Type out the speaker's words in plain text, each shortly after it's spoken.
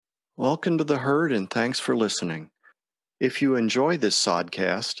Welcome to the herd and thanks for listening. If you enjoy this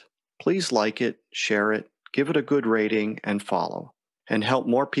sodcast, please like it, share it, give it a good rating, and follow, and help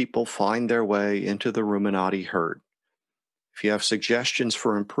more people find their way into the Ruminati herd. If you have suggestions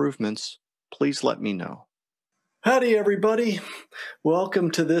for improvements, please let me know. Howdy, everybody. Welcome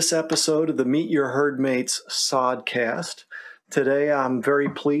to this episode of the Meet Your Herd Mates sodcast. Today, I'm very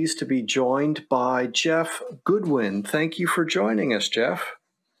pleased to be joined by Jeff Goodwin. Thank you for joining us, Jeff.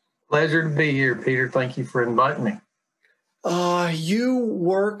 Pleasure to be here, Peter. Thank you for inviting me. You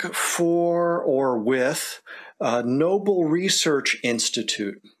work for or with Noble Research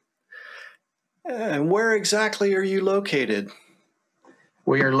Institute. And where exactly are you located?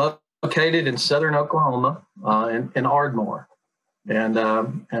 We are located in southern Oklahoma, in Ardmore, and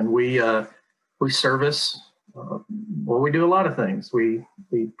we service. We do a lot of things. We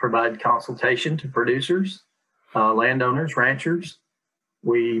provide consultation to producers, landowners, ranchers.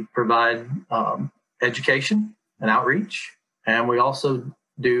 We provide education and outreach, and we also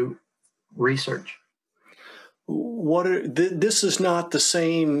do research. This is not the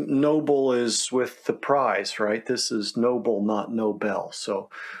same Noble as with the prize, right? This is Noble, not Nobel.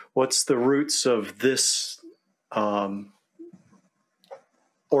 So what's the roots of this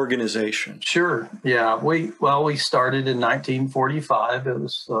organization? Sure. Yeah. We started in 1945. It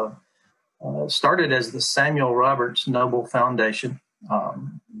was started as the Samuel Roberts Noble Foundation.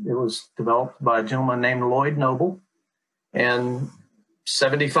 It was developed by a gentleman named Lloyd Noble, and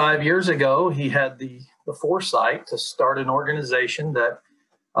 75 years ago, he had the foresight to start an organization that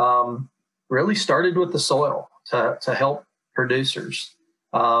really started with the soil to help producers.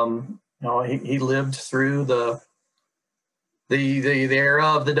 He lived through the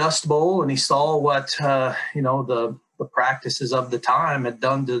era of the Dust Bowl, and he saw what the practices of the time had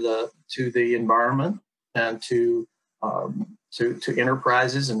done to the environment and to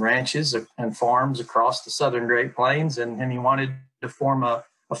enterprises and ranches and farms across the southern Great Plains, and he wanted to form a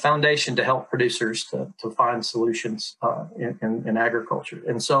foundation to help producers to find solutions in agriculture.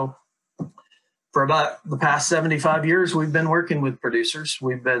 And so for about the past 75 years, we've been working with producers.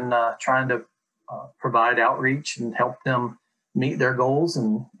 We've been trying to provide outreach and help them meet their goals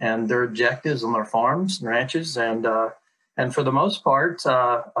and their objectives on their farms and ranches. And for the most part,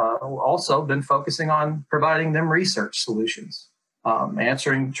 also been focusing on providing them research solutions, trying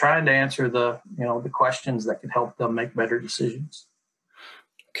to answer the questions that can help them make better decisions.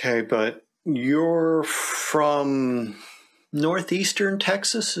 Okay, but you're from northeastern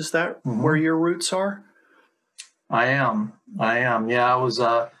Texas. Is that where your roots are? I am.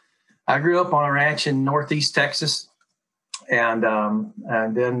 Yeah, I grew up on a ranch in northeast Texas, and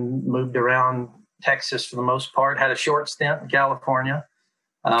then moved around Texas for the most part. Had a short stint in California,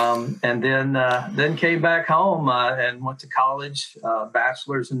 and then came back home and went to college,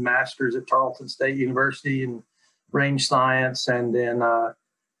 bachelor's and master's at Tarleton State University in range science, and then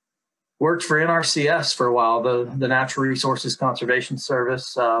worked for NRCS for a while, the Natural Resources Conservation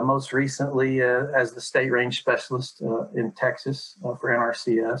Service, most recently as the state range specialist in Texas for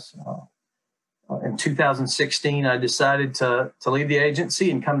NRCS. In 2016, I decided to leave the agency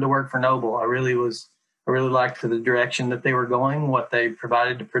and come to work for Noble. I really liked the direction that they were going, what they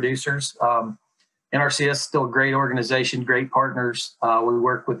provided to producers. NRCS is still a great organization, great partners. We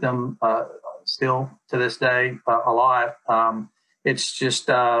work with them still to this day a lot. It's just,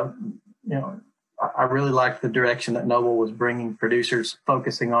 I really liked the direction that Noble was bringing producers,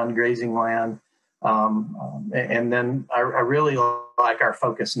 focusing on grazing land. And then I really like our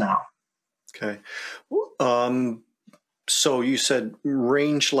focus now. Okay. So you said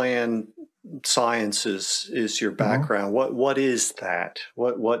rangeland sciences is your background. What is that?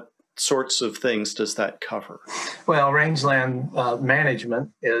 What sorts of things does that cover? Well, rangeland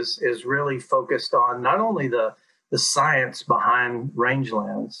management is really focused on not only the science behind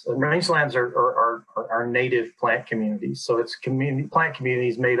rangelands. And rangelands are native plant communities. So it's plant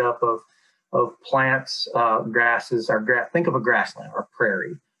communities made up of plants, grasses. Think of a grassland or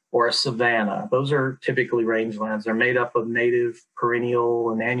prairie, or a savanna. Those are typically rangelands. They're made up of native, perennial,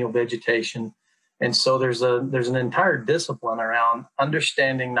 and annual vegetation. And so there's an entire discipline around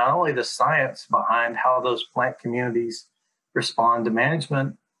understanding not only the science behind how those plant communities respond to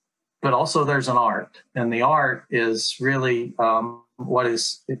management, but also there's an art. And the art is really how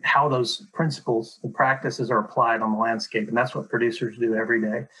those principles and practices are applied on the landscape. And that's what producers do every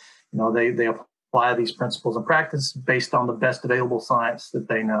day. They apply these principles and practices based on the best available science that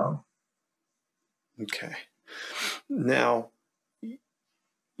they know. Okay. Now,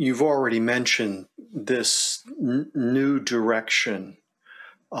 you've already mentioned this new direction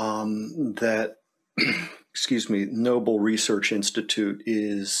that, Noble Research Institute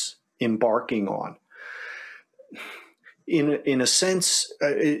is embarking on. In a sense,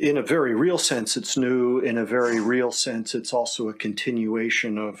 in a very real sense, it's new. In a very real sense, it's also a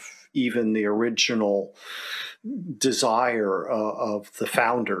continuation of even the original desire of the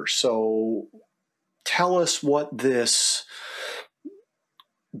founder. So tell us what this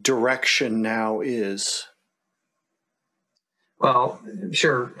direction now is. Well,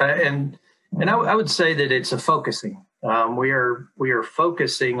 sure, and I would say that it's a focusing. We are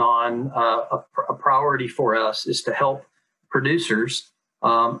focusing on a priority for us is to help producers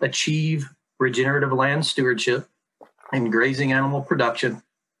achieve regenerative land stewardship and grazing animal production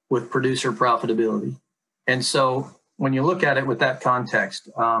with producer profitability. And so when you look at it with that context,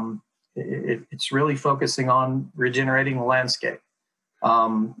 it's really focusing on regenerating the landscape,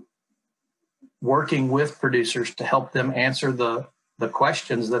 working with producers to help them answer the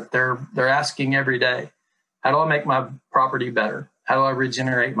questions that they're asking every day. How do I make my property better? How do I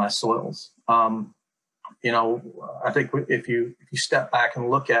regenerate my soils? I think if you step back and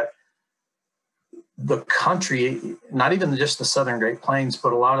look at the country, not even just the Southern Great Plains,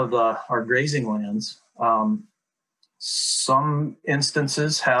 but a lot of our grazing lands, some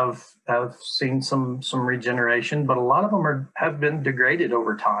instances have seen some regeneration, but a lot of them have been degraded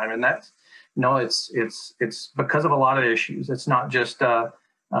over time, and that's it's because of a lot of issues. It's not just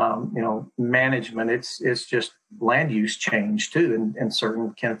management. It's just land use change too in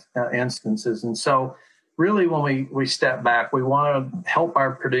certain instances. And so, really, when we step back, we want to help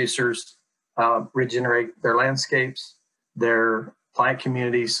our producers regenerate their landscapes, their plant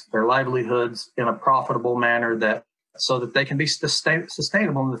communities, their livelihoods in a profitable manner so that they can be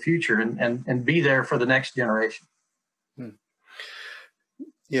sustainable in the future and be there for the next generation.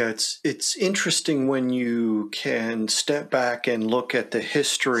 Yeah, it's interesting when you can step back and look at the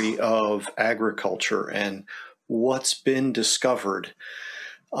history of agriculture and what's been discovered,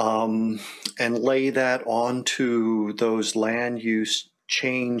 and lay that onto those land use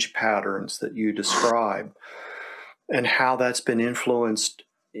change patterns that you describe, and how that's been influenced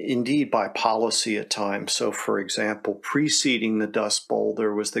indeed by policy at times. So, for example, preceding the Dust Bowl,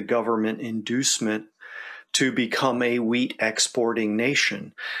 there was the government inducement to become a wheat exporting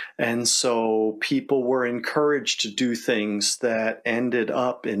nation. And so people were encouraged to do things that ended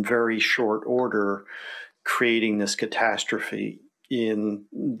up in very short order creating this catastrophe in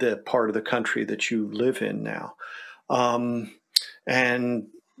the part of the country that you live in now. And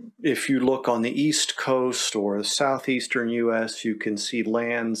if you look on the East Coast or the southeastern U.S., you can see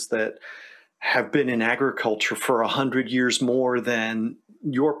lands that have been in agriculture for 100 years more than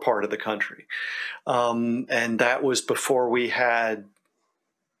your part of the country. And that was before we had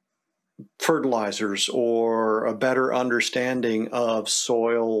fertilizers or a better understanding of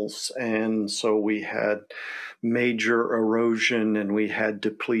soils. And so we had major erosion and we had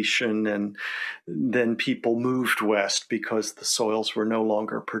depletion, and then people moved west because the soils were no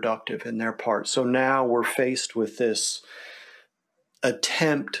longer productive in their part. So now we're faced with this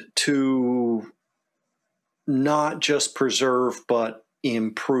attempt to not just preserve, but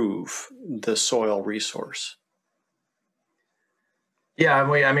improve the soil resource. Yeah,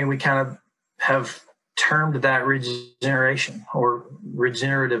 we kind of have termed that regeneration or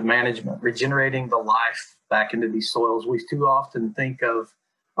regenerative management, regenerating the life back into these soils. We too often think of,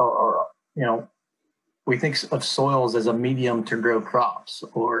 we think of soils as a medium to grow crops,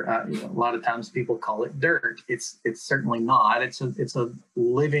 or a lot of times people call it dirt. It's certainly not. It's a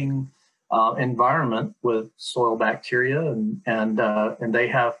living environment with soil bacteria, and they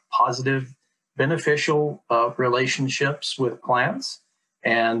have positive, beneficial relationships with plants,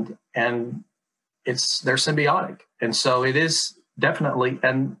 and they're symbiotic, and so it is definitely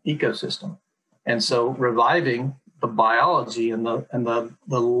an ecosystem. And so reviving the biology and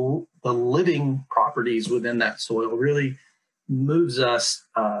the living properties within that soil really moves us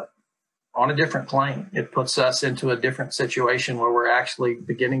on a different plane. It puts us into a different situation where we're actually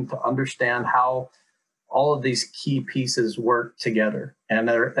beginning to understand how all of these key pieces work together, and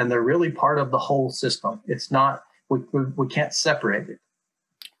they're really part of the whole system. It's not, we can't separate it.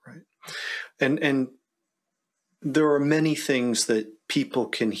 Right. And there are many things that people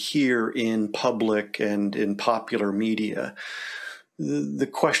can hear in public and in popular media. The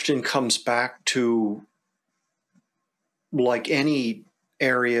question comes back to, like any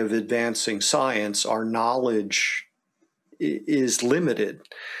area of advancing science, our knowledge is limited,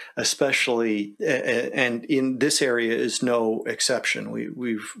 especially, and in this area is no exception.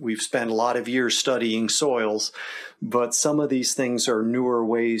 We've spent a lot of years studying soils, but some of these things are newer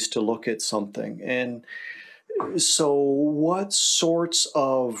ways to look at something. And so what sorts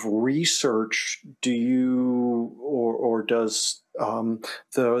of research do you or does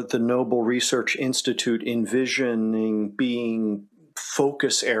the Noble Research Institute envisioning being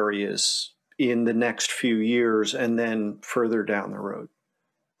focus areas in the next few years and then further down the road?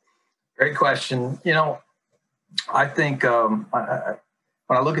 Great question. I think when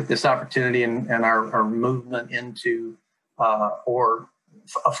I look at this opportunity and our movement into our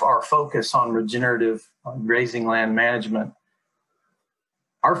focus on regenerative grazing land management,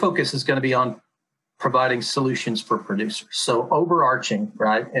 our focus is going to be on providing solutions for producers. So overarching,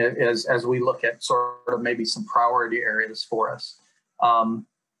 right, as we look at sort of maybe some priority areas for us,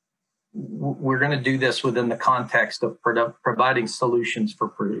 we're going to do this within the context of providing solutions for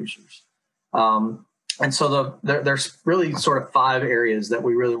producers. And so there's really sort of 5 areas that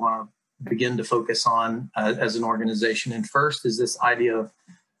we really want to begin to focus on as an organization. And first is this idea of,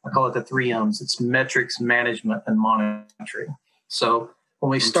 I call it the 3 M's. It's metrics, management, and monitoring. So when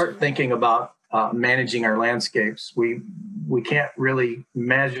we start thinking about managing our landscapes, we can't really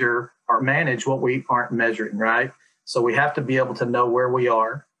measure or manage what we aren't measuring, right? So we have to be able to know where we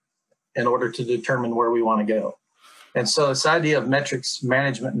are in order to determine where we want to go. And so this idea of metrics,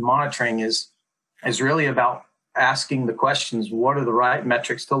 management, and monitoring is really about asking the questions, what are the right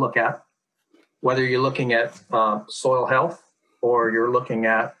metrics to look at? Whether you're looking at soil health or you're looking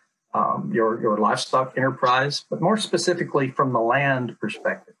at your livestock enterprise, but more specifically from the land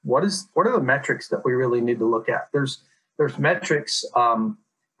perspective, what are the metrics that we really need to look at? There's metrics,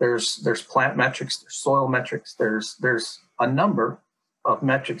 there's plant metrics, there's soil metrics, there's a number of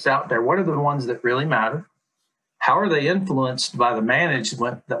metrics out there. What are the ones that really matter? How are they influenced by the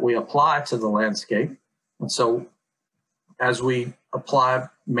management that we apply to the landscape? And so as we apply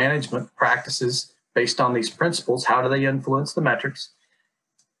management practices based on these principles, how do they influence the metrics?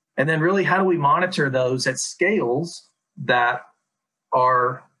 And then really, how do we monitor those at scales that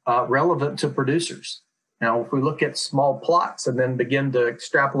are relevant to producers? Now, if we look at small plots and then begin to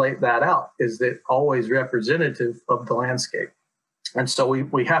extrapolate that out, is it always representative of the landscape? And so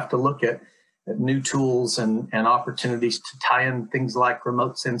we have to look at new tools and opportunities to tie in things like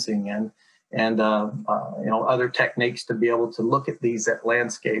remote sensing and other techniques to be able to look at these at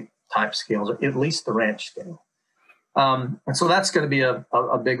landscape type scales, or at least the ranch scale. And so that's going to be a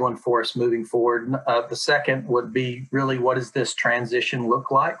big one for us moving forward. The second would be really, what does this transition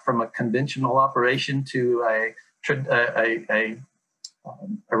look like from a conventional operation to a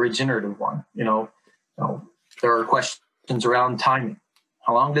regenerative one? There are questions around timing.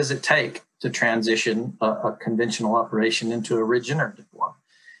 How long does it take to transition a conventional operation into a regenerative one?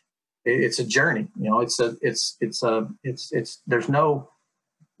 It's a journey.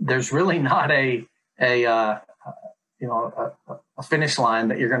 There's really not a finish line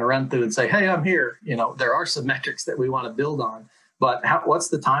that you're going to run through and say, hey, I'm here. There are some metrics that we want to build on, but what's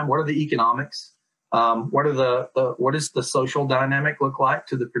the time? What are the economics? What does the social dynamic look like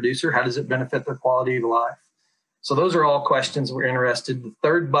to the producer? How does it benefit their quality of life? So those are all questions we're interested. The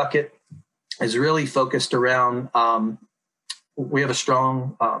third bucket is really focused around, we have a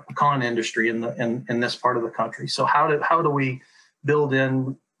strong pecan industry in this part of the country. So how do we build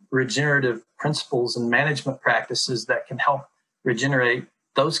in regenerative principles and management practices that can help regenerate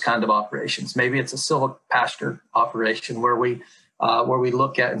those kind of operations? Maybe it's a silvopasture operation where we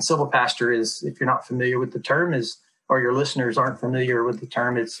look at, and silvopasture is, if you're not familiar with the term, or your listeners aren't familiar with the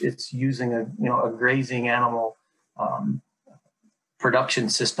term, it's using a grazing animal production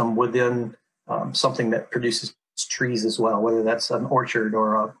system within something that produces trees as well, whether that's an orchard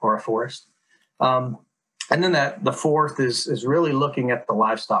or a forest. And then the fourth is really looking at the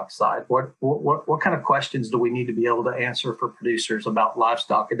livestock side. What kind of questions do we need to be able to answer for producers about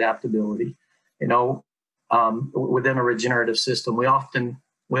livestock adaptability? Within a regenerative system, we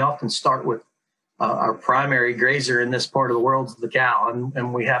often start with our primary grazer in this part of the world is the cow,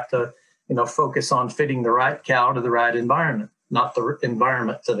 and we have to focus on fitting the right cow to the right environment, not the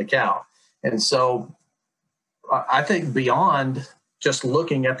environment to the cow. And so I think beyond just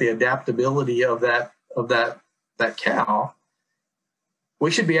looking at the adaptability of that cow,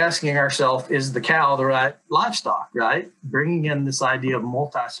 we should be asking ourselves, is the cow the right livestock, right? Bringing in this idea of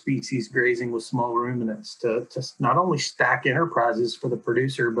multi-species grazing with small ruminants to not only stack enterprises for the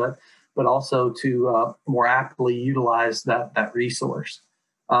producer, but also to more aptly utilize that resource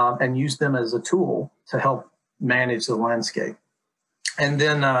and use them as a tool to help manage the landscape. And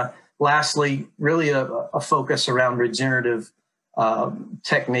then lastly, really a focus around regenerative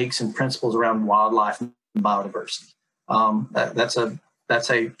techniques and principles around wildlife and biodiversity. That's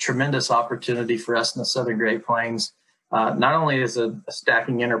a tremendous opportunity for us in the Southern Great Plains, not only as a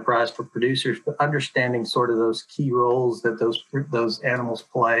stacking enterprise for producers, but understanding sort of those key roles that those animals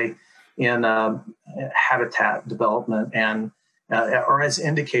play in habitat development and or as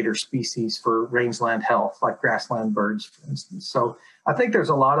indicator species for rangeland health, like grassland birds, for instance. So I think there's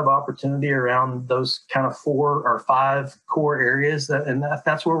a lot of opportunity around those kind of 4 or 5 core areas,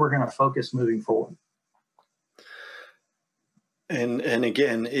 that's where we're going to focus moving forward. And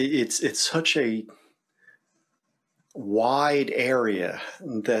again, it's such a wide area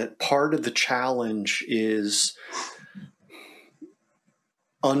that part of the challenge is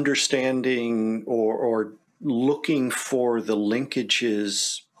understanding or looking for the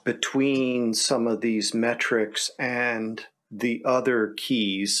linkages between some of these metrics and the other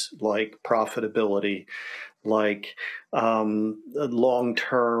keys like profitability, like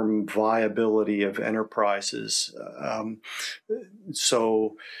long-term viability of enterprises.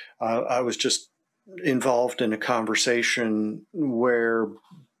 So I was just involved in a conversation where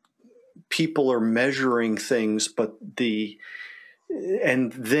people are measuring things,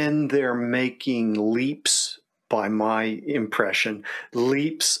 and then they're making leaps, by my impression,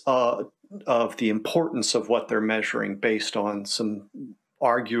 leaps of the importance of what they're measuring based on some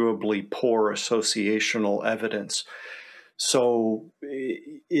arguably poor associational evidence. So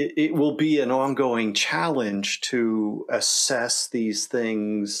it will be an ongoing challenge to assess these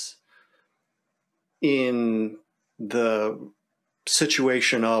things in the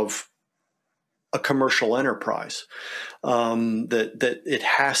situation of a commercial enterprise. That it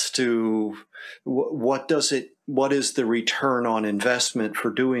has to, what is the return on investment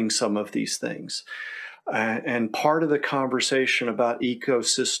for doing some of these things? And part of the conversation about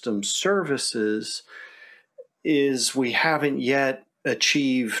ecosystem services is we haven't yet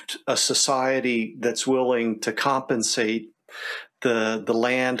achieved a society that's willing to compensate the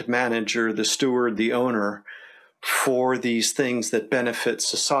land manager, the steward, the owner for these things that benefit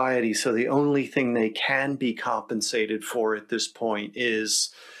society. So the only thing they can be compensated for at this point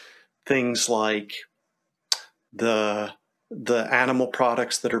is things like the animal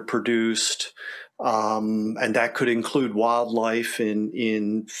products that are produced, and that could include wildlife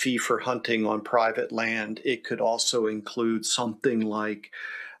in fee for hunting on private land. It could also include something like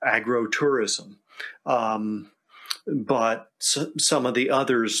agrotourism. But some of the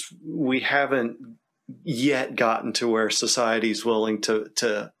others, we haven't yet gotten to where society is willing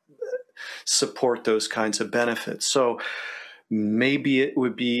to support those kinds of benefits. So maybe it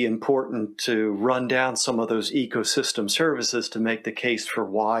would be important to run down some of those ecosystem services to make the case for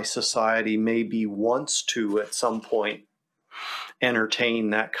why society maybe wants to, at some point,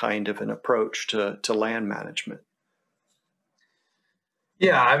 entertain that kind of an approach to land management.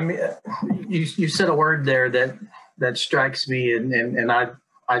 Yeah, I mean, you said a word there that strikes me, and I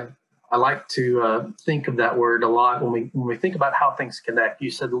like to think of that word a lot when we think about how things connect. You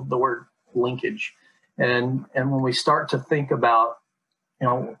said the word linkage, and when we start to think about,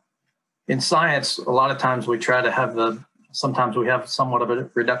 in science, a lot of times we try to have sometimes we have somewhat of a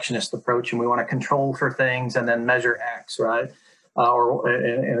reductionist approach, and we want to control for things and then measure X, right,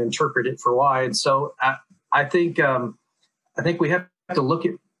 and interpret it for Y. And so I think we have to look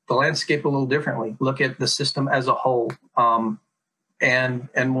at the landscape a little differently, look at the system as a whole. And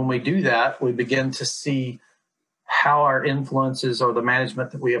when we do that, we begin to see how our influences or the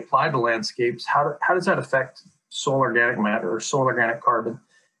management that we apply to landscapes, how does that affect soil organic matter or soil organic carbon?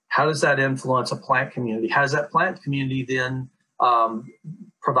 How does that influence a plant community? How does that plant community then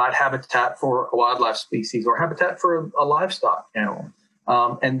provide habitat for a wildlife species or habitat for a livestock animal?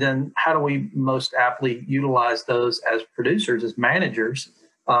 And then how do we most aptly utilize those as producers, as managers,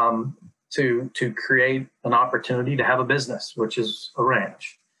 to create an opportunity to have a business, which is a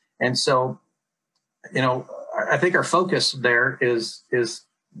ranch. And so, I think our focus there is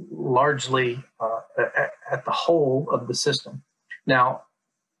largely at the whole of the system. Now,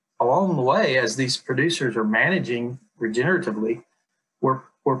 along the way, as these producers are managing regeneratively, we're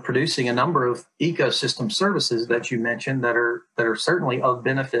producing a number of ecosystem services that you mentioned that are certainly of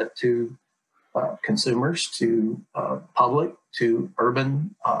benefit to consumers, to public, to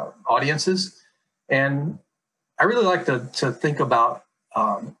urban audiences. And I really like to think about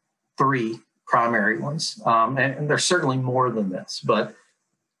 3 primary ones. And there's certainly more than this, but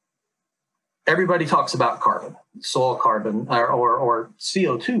everybody talks about carbon, soil carbon, or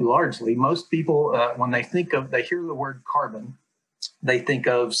CO2 largely. Most people, when they hear the word carbon, they think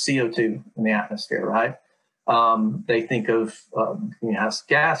of CO2 in the atmosphere, right? They think of greenhouse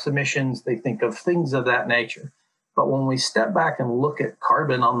gas emissions. They think of things of that nature. But when we step back and look at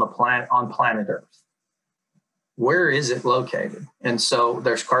carbon on planet Earth, where is it located? And so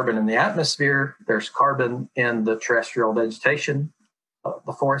there's carbon in the atmosphere. There's carbon in the terrestrial vegetation,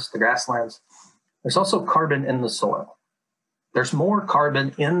 the forests, the grasslands. There's also carbon in the soil. There's more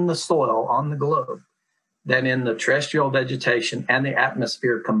carbon in the soil on the globe than in the terrestrial vegetation and the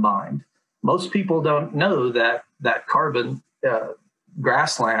atmosphere combined. Most people don't know that carbon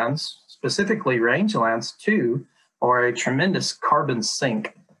grasslands, specifically rangelands too, are a tremendous carbon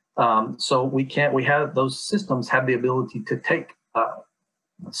sink. So those systems have the ability to take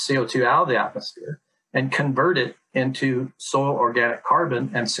CO2 out of the atmosphere and convert it into soil organic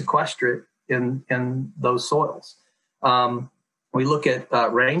carbon and sequester it in those soils. We look at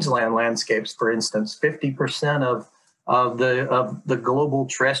rangeland landscapes, for instance. 50% of the global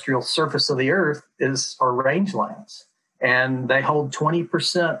terrestrial surface of the Earth are rangelands, and they hold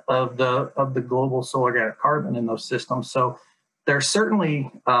 20% of the global soil organic carbon in those systems. So there's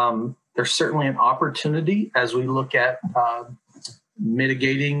certainly an opportunity as we look at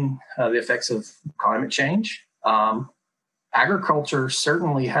mitigating the effects of climate change. Agriculture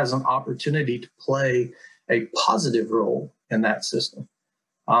certainly has an opportunity to play a positive role in that system.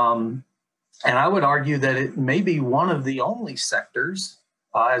 And I would argue that it may be one of the only sectors,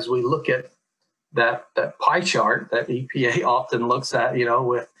 as we look at that pie chart that EPA often looks at,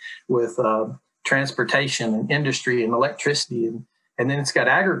 with transportation and industry and electricity, and then it's got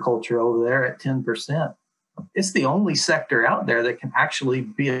agriculture over there at 10%. It's the only sector out there that can actually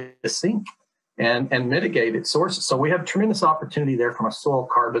be a sink and mitigate its sources. So we have tremendous opportunity there from a soil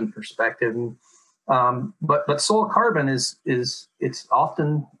carbon perspective. But soil carbon is it's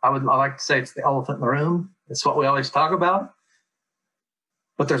often, I like to say, it's the elephant in the room. It's what we always talk about.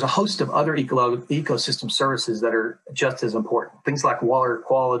 But there's a host of other ecosystem services that are just as important. Things like water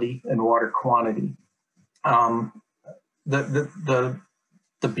quality and water quantity. The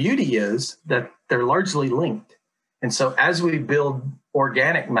beauty is that they're largely linked. And so as we build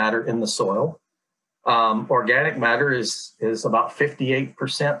organic matter in the soil, organic matter is about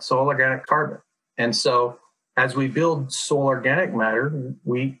 58% soil organic carbon. And so as we build soil organic matter,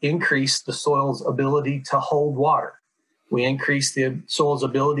 we increase the soil's ability to hold water. We increase the soil's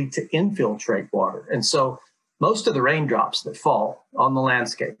ability to infiltrate water. And so most of the raindrops that fall on the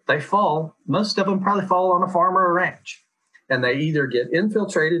landscape, most of them probably fall on a farm or a ranch. And they either get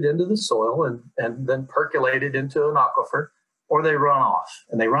infiltrated into the soil and then percolated into an aquifer, or they run off.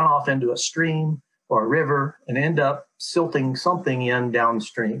 And they run off into a stream or a river and end up silting something in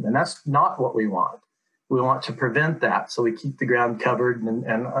downstream. And that's not what we want. We want to prevent that. So we keep the ground covered and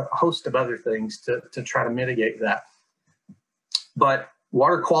a host of other things to try to mitigate that. But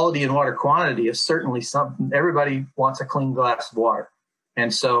water quality and water quantity is certainly something. Everybody wants a clean glass of water.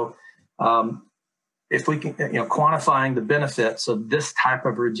 And so if we can, quantifying the benefits of this type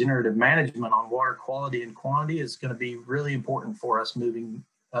of regenerative management on water quality and quantity is going to be really important for us moving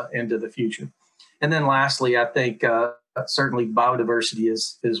into the future. And then lastly, I think certainly biodiversity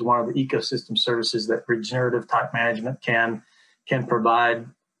is one of the ecosystem services that regenerative type management can provide.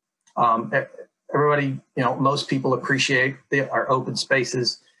 Everybody, most people appreciate our open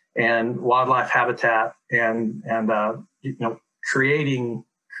spaces and wildlife habitat and creating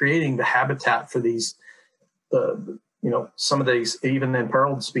the habitat for these, some of these even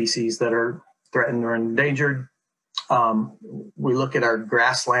imperiled species that are threatened or endangered. We look at our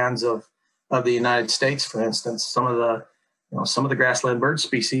grasslands of the United States, for instance. Some of the grassland bird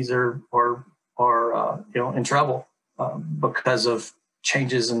species are in trouble because of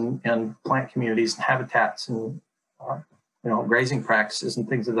changes in plant communities and habitats and grazing practices and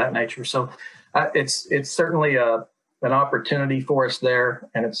things of that nature. So it's certainly an opportunity for us there,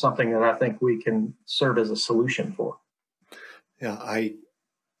 and it's something that I think we can serve as a solution for. Yeah,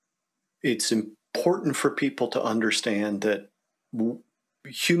 it's important for people to understand that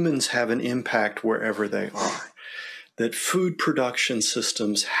humans have an impact wherever they are, that food production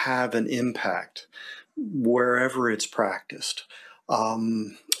systems have an impact wherever it's practiced,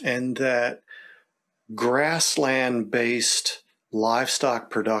 and that grassland-based livestock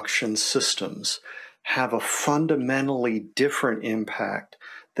production systems have a fundamentally different impact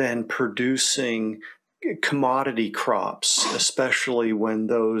than producing commodity crops, especially when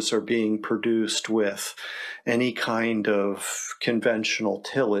those are being produced with any kind of conventional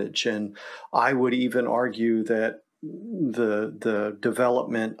tillage. And I would even argue that the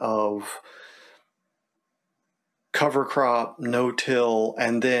development of cover crop, no-till,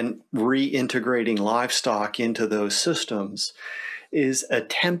 and then reintegrating livestock into those systems is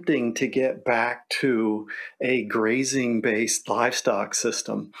attempting to get back to a grazing-based livestock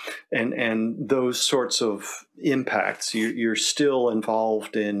system, and those sorts of impacts. You're still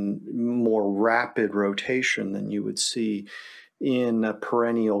involved in more rapid rotation than you would see in a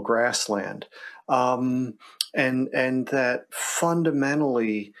perennial grassland, and that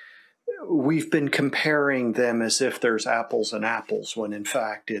fundamentally we've been comparing them as if there's apples and apples, when in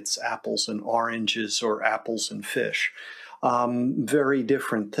fact it's apples and oranges or apples and fish. Very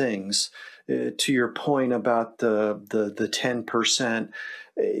different things. To your point about the 10%,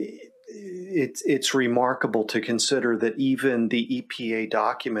 it's remarkable to consider that even the EPA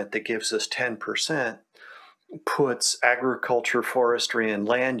document that gives us 10% puts agriculture, forestry, and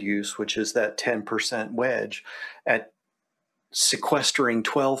land use, which is that 10% wedge, at sequestering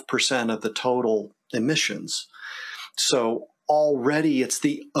 12% of the total emissions. So already it's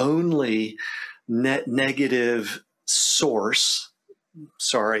the only net negative source,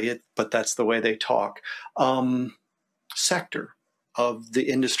 but that's the way they talk, sector of the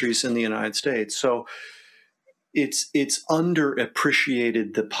industries in the United States. So it's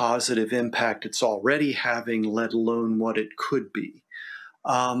underappreciated the positive impact it's already having, let alone what it could be.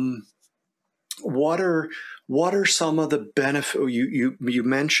 What are some of the benefits? You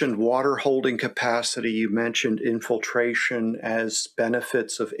mentioned water holding capacity. You mentioned infiltration as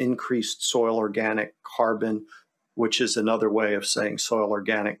benefits of increased soil organic carbon, which is another way of saying soil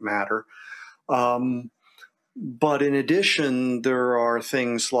organic matter. But in addition, there are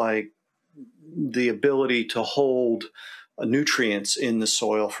things like the ability to hold nutrients in the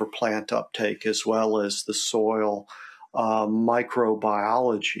soil for plant uptake, as well as the soil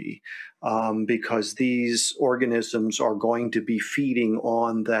microbiology, because these organisms are going to be feeding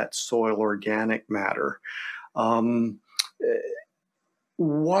on that soil organic matter.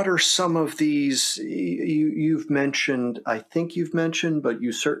 What are some of these you've mentioned, I think you've mentioned, but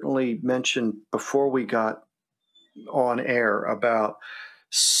you certainly mentioned before we got on air about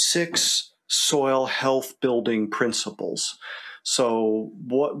 6 soil health building principles. So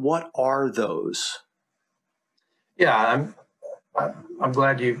what are those? Yeah, I'm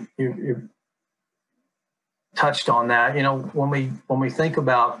glad you touched on that. You know, when we think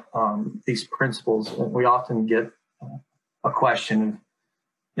about these principles, we often get a question of,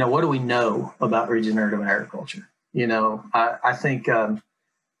 you know, what do we know about regenerative agriculture? You know, I think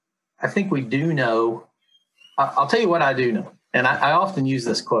we do know. I'll tell you what I do know, and I often use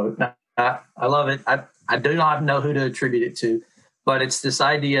this quote. I love it. I do not know who to attribute it to, but it's this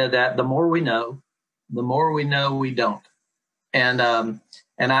idea that the more we know we don't. And I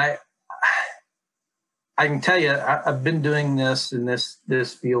can tell you, I've been doing this in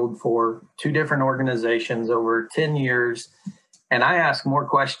this field for 2 different organizations over 10 years, and I ask more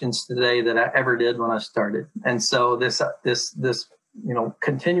questions today than I ever did when I started. And so this you know,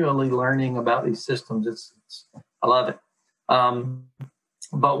 continually learning about these systems, I love it.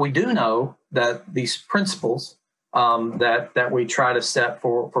 But we do know that these principles that we try to set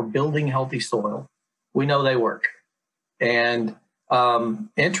for building healthy soil, we know they work. And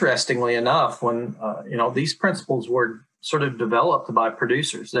interestingly enough, when you know, these principles were sort of developed by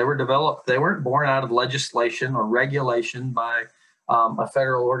producers, they weren't born out of legislation or regulation by a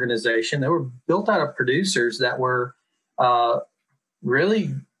federal organization. They were built out of producers that were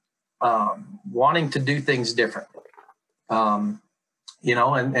really wanting to do things differently. You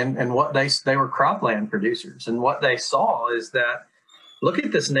know, and what they were cropland producers, and what they saw is that, look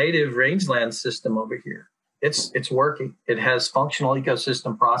at this native rangeland system over here. It's working. It has functional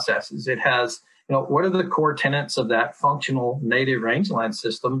ecosystem processes. It has, you know, what are the core tenets of that functional native rangeland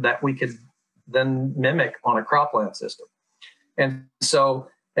system that we could then mimic on a cropland system? And so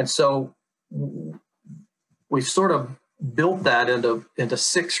we've sort of built that into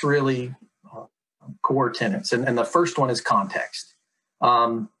 6 really core tenets, and the first one is context.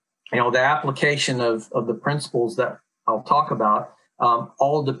 You know, the application of the principles that I'll talk about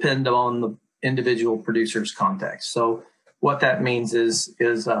all depend on the individual producer's context. So what that means is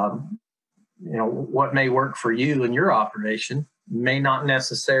you know, what may work for you in your operation may not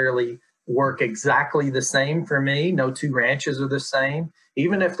necessarily work exactly the same for me. No 2 ranches are the same.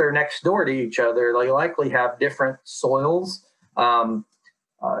 Even if they're next door to each other, they likely have different soils. And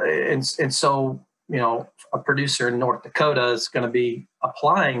so, you know, a producer in North Dakota is going to be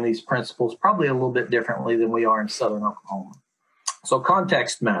applying these principles probably a little bit differently than we are in Southern Oklahoma. So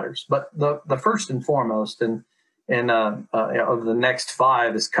context matters. But the first and foremost, and of the next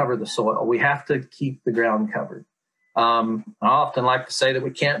 5 is cover the soil. We have to keep the ground covered. I often like to say that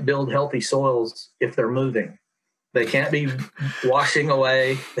we can't build healthy soils if they're moving. They can't be washing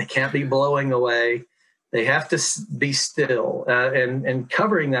away. They can't be blowing away. They have to be still. And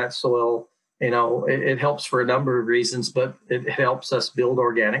covering that soil, you know, it helps for a number of reasons, but it helps us build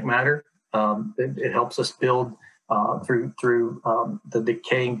organic matter. It helps us build through the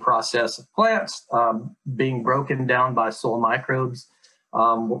decaying process of plants being broken down by soil microbes.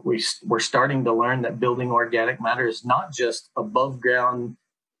 We're starting to learn that building organic matter is not just above ground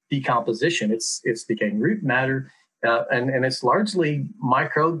decomposition. It's decaying root matter, and it's largely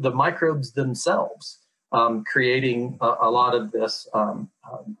the microbes themselves creating a lot of this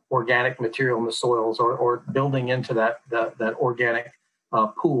organic material in the soils, or building into that organic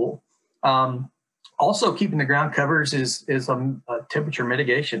pool. Also, keeping the ground covers is a temperature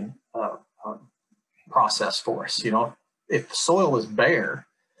mitigation process for us. If the soil is bare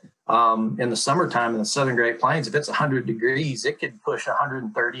in the summertime in the Southern Great Plains, if it's 100 degrees, it could push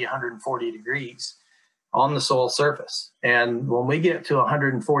 130, 140 degrees on the soil surface. And when we get to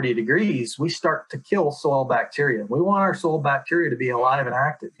 140 degrees, we start to kill soil bacteria. We want our soil bacteria to be alive and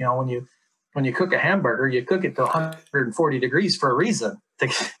active. When you cook a hamburger, you cook it to 140 degrees for a reason.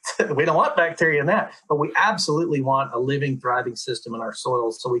 We don't want bacteria in that, but we absolutely want a living, thriving system in our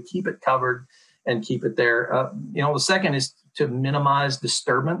soils. So we keep it covered and keep it there. The second is to minimize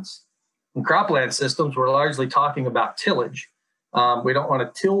disturbance. In cropland systems, we're largely talking about tillage. We don't want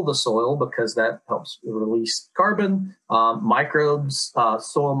to till the soil because that helps release carbon. Microbes,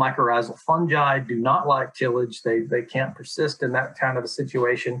 soil mycorrhizal fungi do not like tillage. They can't persist in that kind of a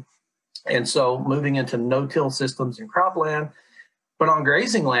situation. And so moving into no-till systems in cropland. But on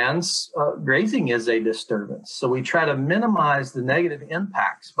grazing lands, grazing is a disturbance. So we try to minimize the negative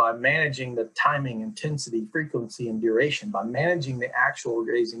impacts by managing the timing, intensity, frequency, and duration, by managing the actual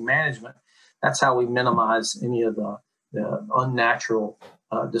grazing management. That's how we minimize any of the unnatural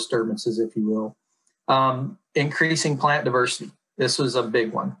disturbances, if you will. Increasing plant diversity. This was a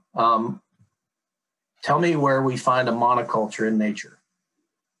big one. Tell me where we find a monoculture in nature.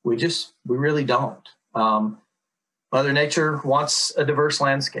 We really don't. Mother Nature wants a diverse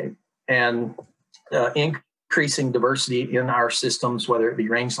landscape, and increasing diversity in our systems, whether it be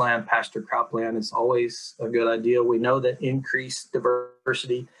rangeland, pasture, cropland, is always a good idea. We know that increased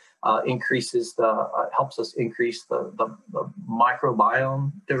diversity helps us increase the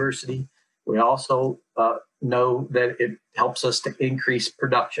microbiome diversity. We also know that it helps us to increase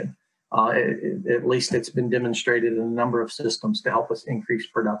production. At least it's been demonstrated in a number of systems to help us increase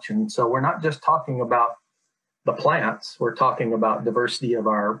production. So we're not just talking about the plants, we're talking about diversity of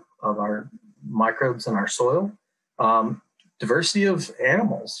our microbes in our soil, diversity of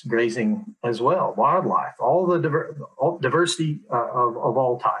animals grazing as well, wildlife, all diversity of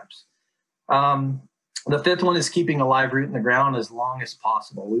all types. The fifth one is keeping a live root in the ground as long as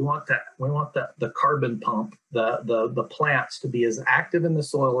possible. We want the carbon pump, the plants to be as active in the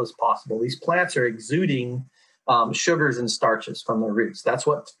soil as possible. These plants are exuding sugars and starches from their roots. That's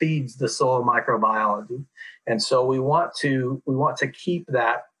what feeds the soil microbiology. And so we want to keep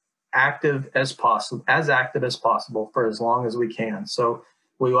that active as possible for as long as we can. So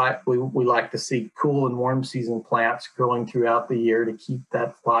we like to see cool and warm season plants growing throughout the year to keep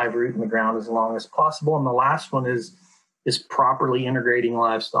that live root in the ground as long as possible. And the last one is properly integrating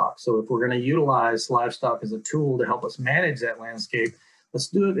livestock. So if we're going to utilize livestock as a tool to help us manage that landscape, let's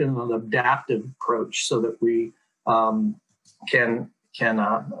do it in an adaptive approach so that we can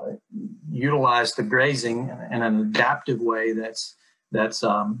utilize the grazing in an adaptive way that's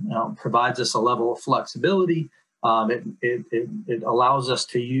provides us a level of flexibility. It allows us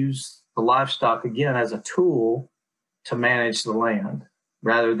to use the livestock again as a tool to manage the land,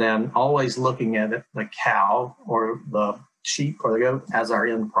 rather than always looking at it, the cow or the sheep or the goat, as our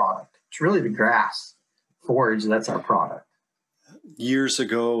end product. It's really the grass forage that's our product. Years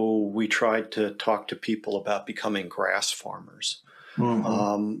ago, we tried to talk to people about becoming grass farmers.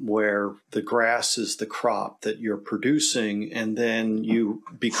 Mm-hmm. Where the grass is the crop that you're producing, and then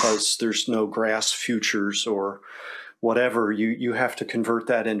because there's no grass futures or whatever, you have to convert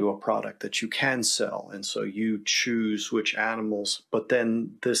that into a product that you can sell. And so you choose which animals. But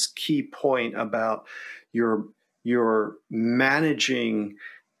then this key point about you're managing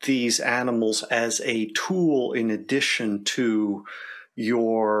these animals as a tool in addition to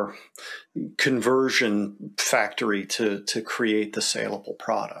your conversion factory to create the saleable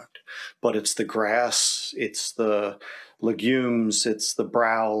product. But it's the grass, it's the legumes, it's the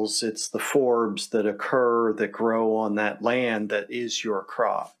browse, it's the forbs that grow on that land that is your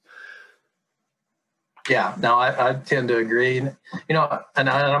crop. Yeah, no, I tend to agree. And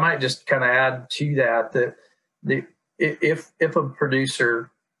I might just kind of add to that if a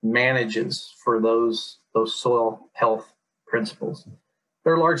producer manages for those soil health principles,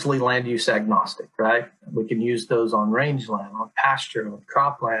 they're largely land use agnostic, right? We can use those on rangeland, on pasture, on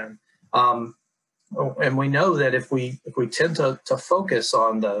cropland. And we know that if we tend to focus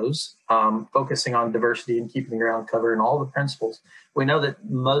on those, focusing on diversity and keeping the ground covered and all the principles, we know that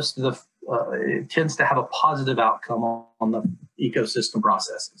most of it tends to have a positive outcome on the ecosystem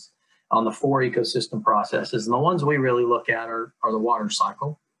processes, on the 4 ecosystem processes. And the ones we really look at are the water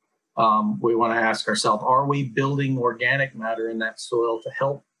cycle, we want to ask ourselves, are we building organic matter in that soil to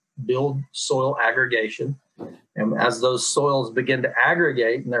help build soil aggregation? And as those soils begin to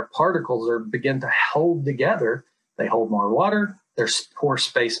aggregate and their particles begin to hold together, they hold more water. There's more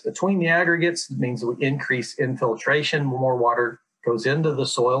space between the aggregates. It means we increase infiltration. More water goes into the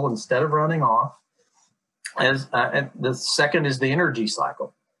soil instead of running off. And the second is the energy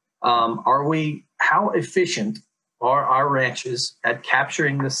cycle. How efficient are our ranches at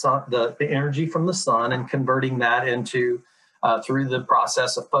capturing the energy from the sun and converting that into through the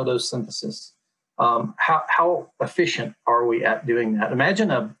process of photosynthesis? How efficient are we at doing that? Imagine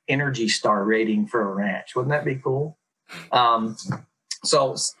an Energy Star rating for a ranch. Wouldn't that be cool?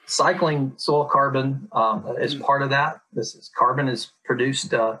 So cycling soil carbon is part of that. Carbon is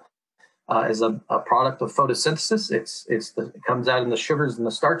produced as a product of photosynthesis. It comes out in the sugars and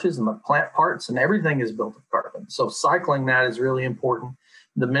the starches and the plant parts, and everything is built of carbon. So cycling that is really important.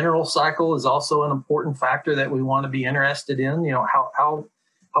 The mineral cycle is also an important factor that we want to be interested in. You know, how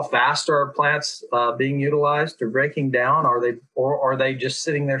fast are our plants being utilized or breaking down? Are they just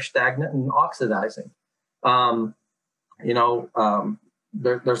sitting there stagnant and oxidizing?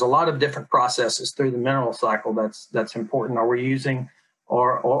 There's a lot of different processes through the mineral cycle that's important. Are we using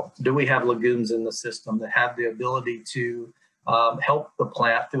or do we have legumes in the system that have the ability to help the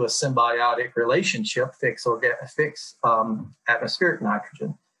plant through a symbiotic relationship fix atmospheric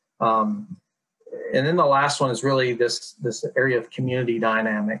nitrogen? And then the last one is really this area of community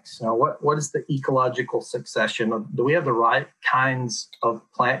dynamics. You know, what is the ecological succession? Do we have the right kinds of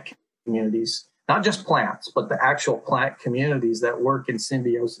plant communities? Not just plants, but the actual plant communities that work in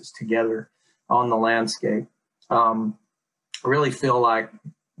symbiosis together on the landscape. I really feel like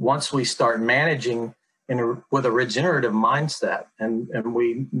once we start managing with a regenerative mindset and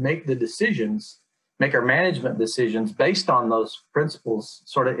we make our management decisions based on those principles,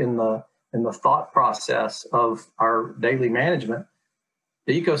 sort of in the thought process of our daily management,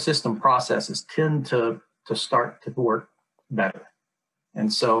 the ecosystem processes tend to start to work better.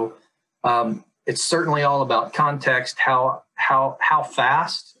 And so it's certainly all about context, how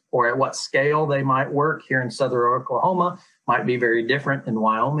fast or at what scale they might work. Here in southern Oklahoma might be very different in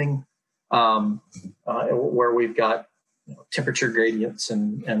Wyoming, where we've got temperature gradients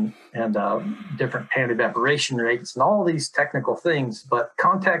and different pan evaporation rates and all these technical things, but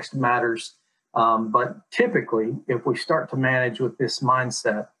context matters. But typically, if we start to manage with this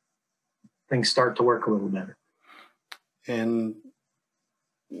mindset, things start to work a little better. And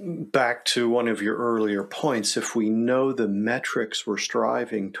back to one of your earlier points, if we know the metrics we're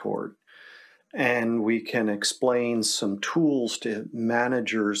striving toward, and we can explain some tools to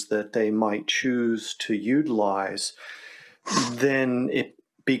managers that they might choose to utilize, then it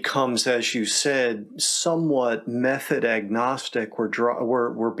becomes, as you said, somewhat method agnostic.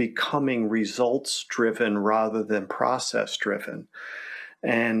 We're becoming results driven rather than process driven.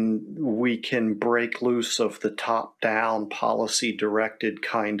 And we can break loose of the top-down, policy-directed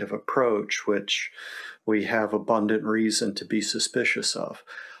kind of approach, which we have abundant reason to be suspicious of.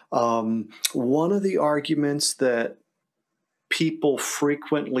 One of the arguments that people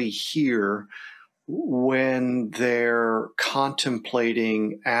frequently hear when they're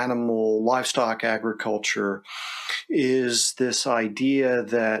contemplating livestock agriculture is this idea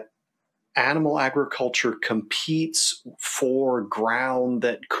that animal agriculture competes for ground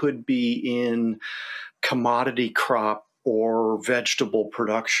that could be in commodity crop or vegetable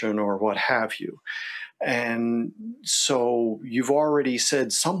production or what have you. And so you've already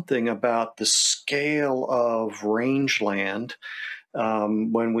said something about the scale of rangeland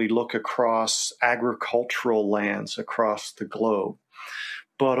when we look across agricultural lands across the globe,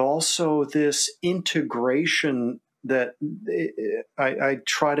 but also this integration that I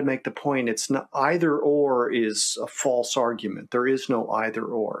try to make the point. It's not either or is a false argument. There is no either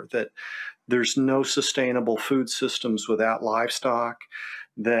or, that there's no sustainable food systems without livestock,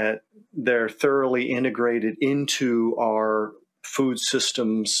 that they're thoroughly integrated into our food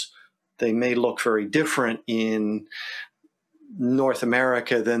systems. They may look very different in North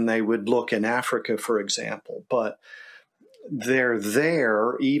America than they would look in Africa, for example, but they're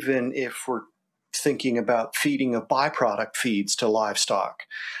there even if we're thinking about feeding of byproduct feeds to livestock.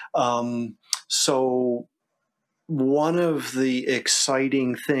 So one of the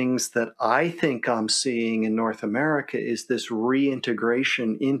exciting things that I think I'm seeing in North America is this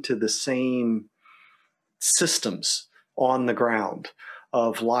reintegration into the same systems on the ground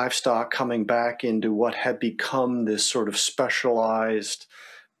of livestock coming back into what had become this sort of specialized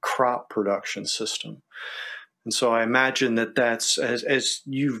crop production system. And so I imagine that that's, as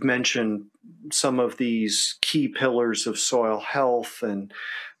you've mentioned, some of these key pillars of soil health and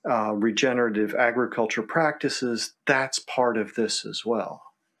regenerative agriculture practices, that's part of this as well.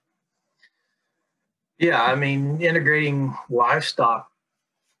 Yeah, I mean, integrating livestock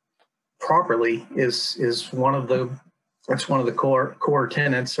properly is one of the core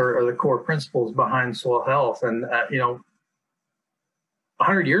tenets or the core principles behind soil health. And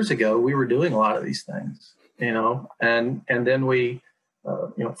 100 years ago, we were doing a lot of these things, and then we,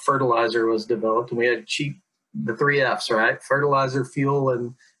 fertilizer was developed, and we had the 3 F's, right? Fertilizer,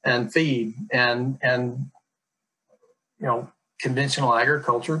 fuel, and feed, and conventional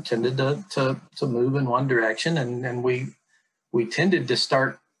agriculture tended to move in one direction, and we tended to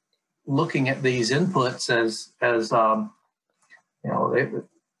start looking at these inputs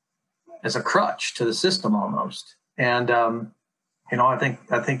as a crutch to the system almost. And I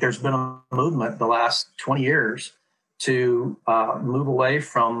think there's been a movement the last 20 years to move away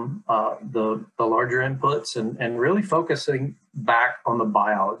from the larger inputs and really focusing back on the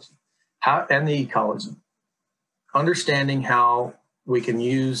biology and the ecology, understanding how we can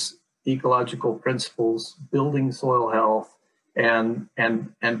use ecological principles, building soil health, and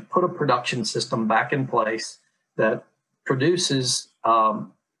put a production system back in place that produces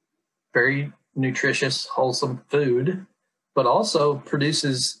very nutritious, wholesome food, but also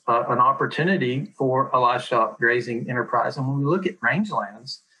produces an opportunity for a livestock grazing enterprise. And when we look at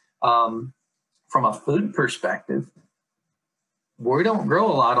rangelands, from a food perspective, we don't grow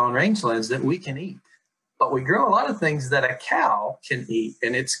a lot on rangelands that we can eat, but we grow a lot of things that a cow can eat.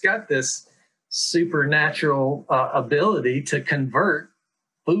 And it's got this supernatural ability to convert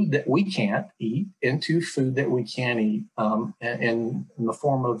food that we can't eat into food that we can eat in the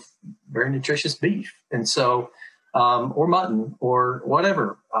form of very nutritious beef. And so, or mutton or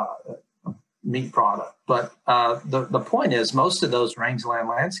whatever meat product. But the point is, most of those rangeland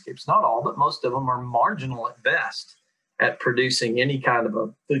landscapes, not all, but most of them are marginal at best at producing any kind of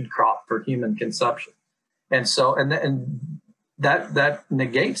a food crop for human consumption. And so, and that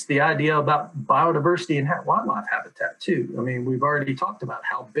negates the idea about biodiversity and wildlife habitat too. I mean, we've already talked about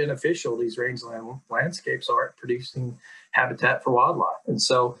how beneficial these rangeland landscapes are at producing habitat for wildlife. And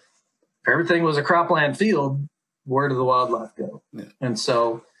so if everything was a cropland field, where did the wildlife go? Yeah. And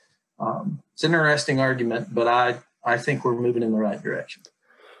so it's an interesting argument, but I think we're moving in the right direction.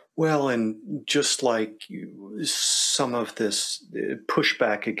 Well, and just like some of this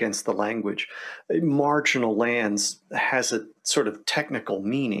pushback against the language, marginal lands has a sort of technical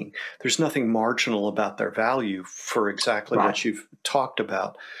meaning. There's nothing marginal about their value for exactly what you've talked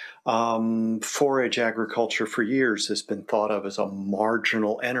about. Forage agriculture for years has been thought of as a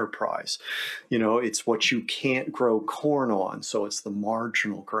marginal enterprise. It's what you can't grow corn on, so it's the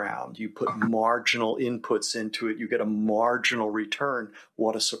marginal ground. You put marginal inputs into it, you get a marginal return.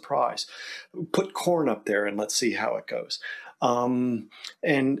 What a surprise. Put corn up there and let's see how it goes. And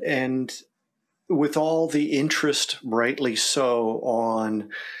with all the interest, rightly so, on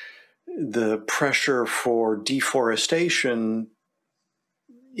the pressure for deforestation,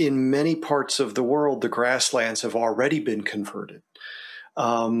 in many parts of the world, the grasslands have already been converted.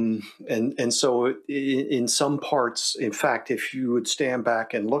 And so in some parts, in fact, if you would stand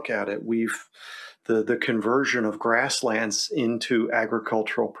back and look at it, the conversion of grasslands into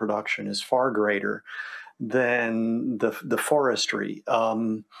agricultural production is far greater than the forestry.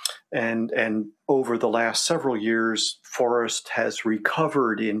 And over the last several years, forest has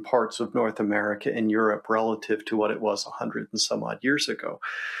recovered in parts of North America and Europe relative to what it was 100 and some odd years ago.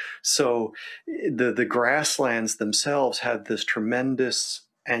 So the grasslands themselves have this tremendous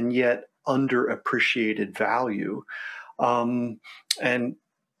and yet underappreciated value. And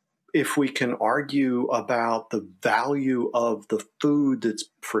if we can argue about the value of the food that's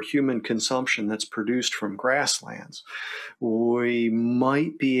for human consumption that's produced from grasslands, we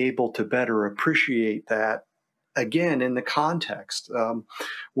might be able to better appreciate that, again, in the context.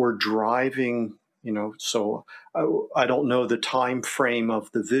 We're driving, so I don't know the time frame of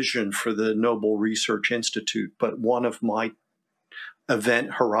the vision for the Noble Research Institute, but one of my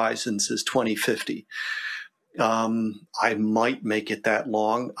event horizons is 2050. I might make it that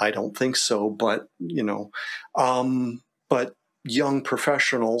long. I don't think so, but but young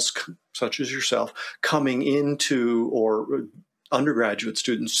professionals such as yourself coming into, or undergraduate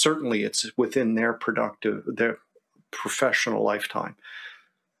students, certainly it's within their professional lifetime.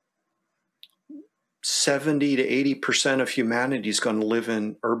 70 to 80% of humanity is going to live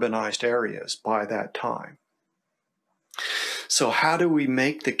in urbanized areas by that time. So how do we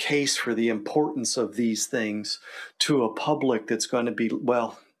make the case for the importance of these things to a public that's going to be,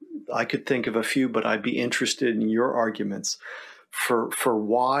 well, I could think of a few, but I'd be interested in your arguments for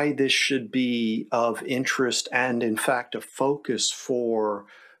why this should be of interest and, in fact, a focus for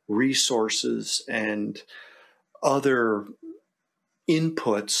resources and other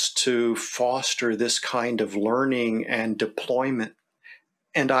inputs to foster this kind of learning and deployment.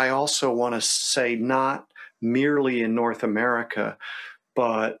 And I also want to say not merely in North America,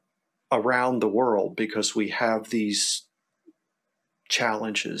 but around the world, because we have these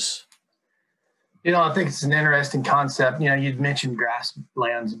challenges. I think it's an interesting concept. You'd mentioned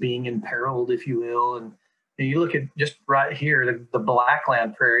grasslands being imperiled, if you will, and you look at just right here, the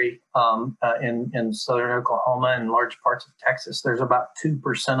Blackland Prairie in southern Oklahoma and large parts of Texas. There's about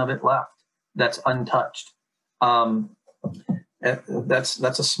 2% of it left that's untouched.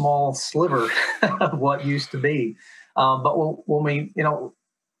 That's a small sliver of what used to be. But when we,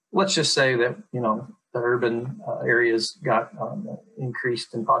 let's just say that the urban areas got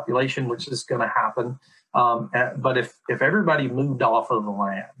increased in population, which is going to happen. But if everybody moved off of the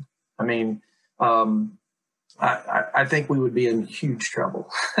land, I think we would be in huge trouble.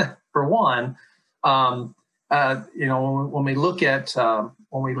 For one, when we look at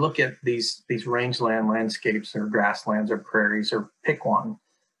these rangeland landscapes or grasslands or prairies or pick one,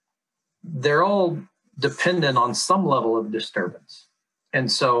 they're all dependent on some level of disturbance.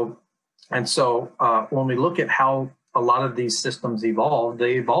 And so when we look at how a lot of these systems evolved,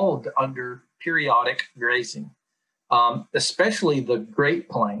 they evolved under periodic grazing. Especially the Great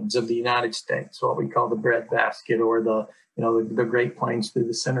Plains of the United States, what we call the breadbasket, or the Great Plains through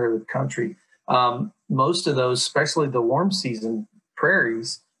the center of the country. Most of those, especially the warm season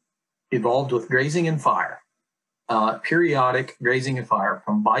prairies, evolved with grazing and fire, periodic grazing and fire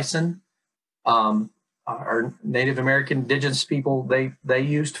from bison. Our Native American indigenous people, they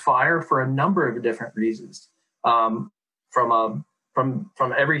used fire for a number of different reasons, from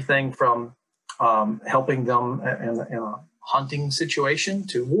everything from helping them in a hunting situation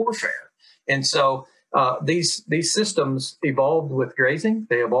to warfare. And so these systems evolved with grazing,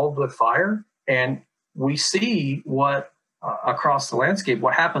 they evolved with fire, and we see what across the landscape,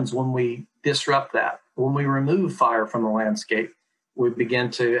 what happens when we disrupt that. When we remove fire from the landscape, we begin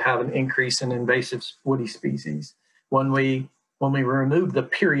to have an increase in invasive woody species. When we remove the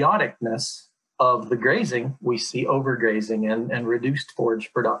periodicness of the grazing, we see overgrazing and reduced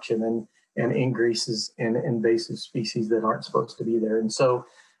forage production and increases in invasive species that aren't supposed to be there. And so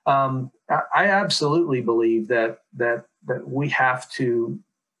I absolutely believe that we have to,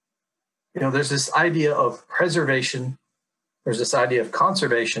 there's this idea of preservation, there's this idea of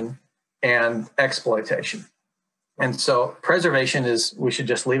conservation and exploitation. And so preservation is we should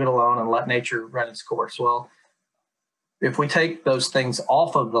just leave it alone and let nature run its course. Well, if we take those things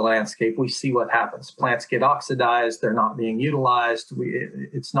off of the landscape, we see what happens. Plants get oxidized. They're not being utilized.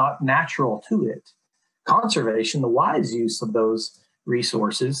 It's not natural to it. Conservation, the wise use of those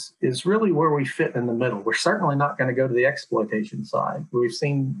resources, is really where we fit in the middle. We're certainly not going to go to the exploitation side. We've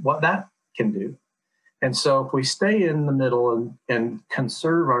seen what that can do. And so if we stay in the middle and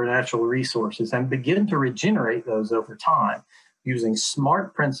conserve our natural resources and begin to regenerate those over time using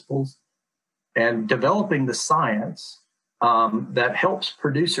smart principles and developing the science that helps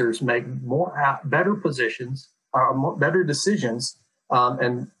producers make better better decisions,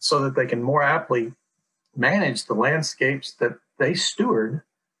 and so that they can more aptly manage the landscapes that they steward.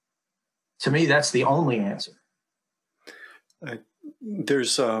 To me, that's the only answer.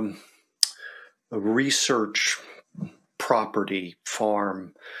 There's a research property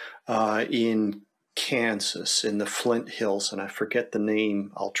farm in Kansas in the Flint Hills, and I forget the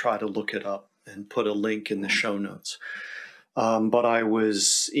name. I'll try to look it up and put a link in the show notes. But I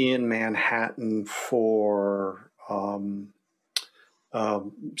was in Manhattan for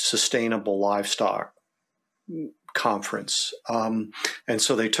sustainable livestock conference. And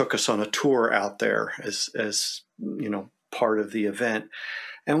so they took us on a tour out there as part of the event.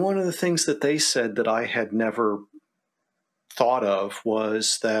 And one of the things that they said that I had never thought of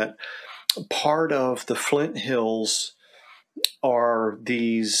was that part of the Flint Hills are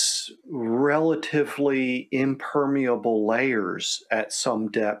these relatively impermeable layers at some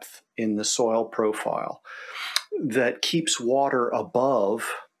depth in the soil profile that keeps water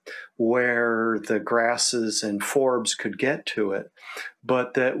above where the grasses and forbs could get to it,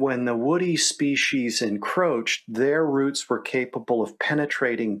 but that when the woody species encroached, their roots were capable of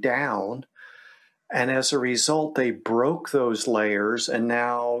penetrating down, and as a result, they broke those layers, and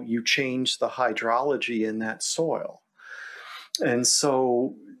now you change the hydrology in that soil. And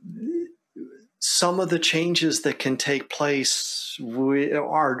so some of the changes that can take place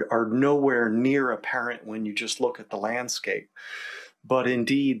are nowhere near apparent when you just look at the landscape. But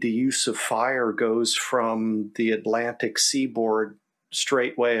indeed, the use of fire goes from the Atlantic seaboard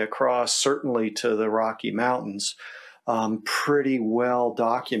straight way across, certainly to the Rocky Mountains, pretty well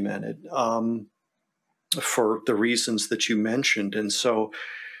documented for the reasons that you mentioned. And so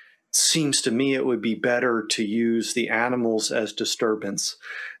it seems to me it would be better to use the animals as disturbance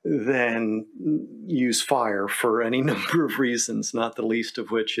than use fire for any number of reasons, not the least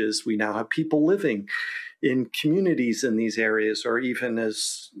of which is we now have people living in communities in these areas, or even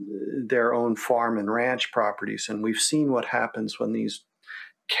as their own farm and ranch properties. And we've seen what happens when these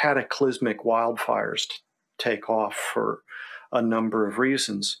cataclysmic wildfires take off for a number of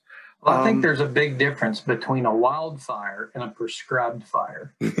reasons. Well, I think there's a big difference between a wildfire and a prescribed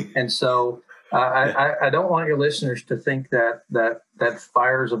fire. And so I don't want your listeners to think that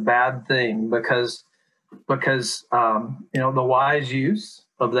fire is a bad thing, because the wise use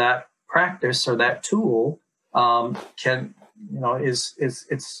of that practice or that tool can,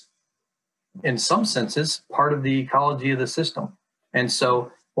 it's in some senses part of the ecology of the system. And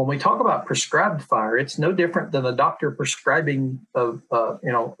so when we talk about prescribed fire, it's no different than a doctor prescribing a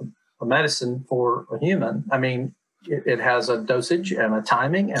medicine for a human. I mean, it has a dosage and a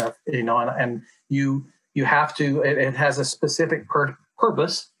timing, and you have to. It has a specific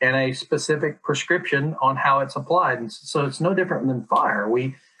purpose and a specific prescription on how it's applied, and so it's no different than fire.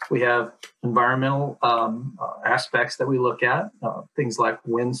 We have environmental aspects that we look at, things like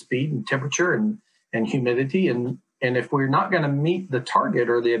wind speed and temperature and humidity, and if we're not going to meet the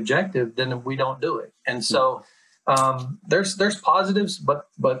target or the objective, then we don't do it. And so there's positives,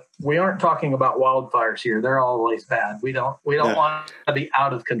 but we aren't talking about wildfires here. They're always bad. We don't want to be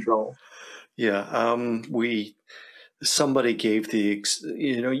out of control. Yeah. Somebody gave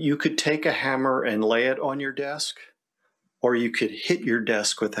you could take a hammer and lay it on your desk, or you could hit your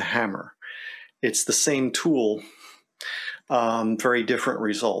desk with a hammer. It's the same tool, very different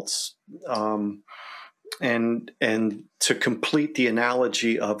results. And to complete the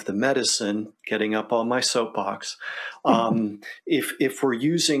analogy of the medicine, getting up on my soapbox, if we're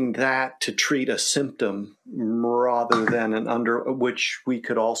using that to treat a symptom rather than which we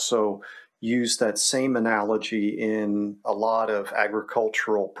could also use that same analogy in a lot of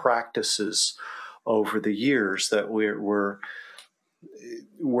agricultural practices over the years, that we're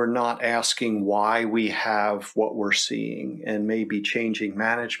not asking why we have what we're seeing and maybe changing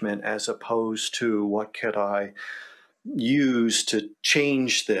management, as opposed to what could I use to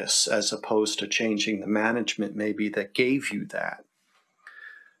change this, as opposed to changing the management maybe that gave you that.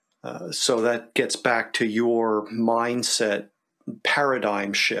 So that gets back to your mindset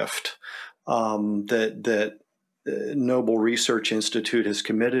paradigm shift that Noble Research Institute has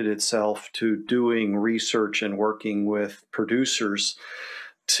committed itself to doing research and working with producers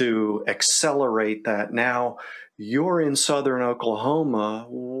to accelerate that. Now, you're in southern Oklahoma.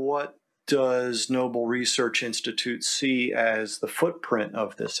 What does Noble Research Institute see as the footprint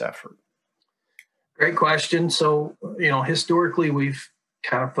of this effort? Great question. So, historically, we've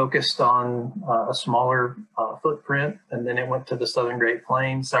kind of focused on a smaller footprint, and then it went to the Southern Great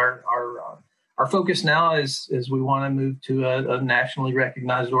Plains. Our focus now is we want to move to a nationally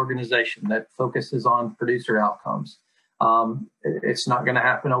recognized organization that focuses on producer outcomes. It's not going to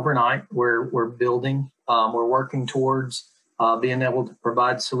happen overnight. We're building. We're working towards being able to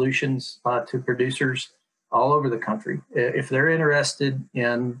provide solutions to producers all over the country. If they're interested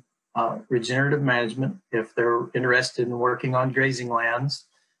in regenerative management, if they're interested in working on grazing lands,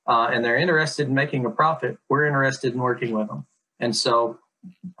 and they're interested in making a profit, we're interested in working with them. And so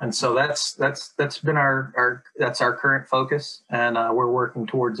that's been our current focus, and we're working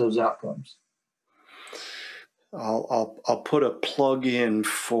towards those outcomes. I'll put a plug in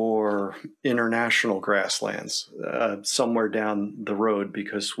for international grasslands somewhere down the road,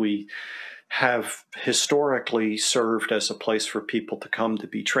 because we have historically served as a place for people to come to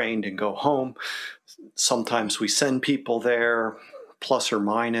be trained and go home. Sometimes we send people there, plus or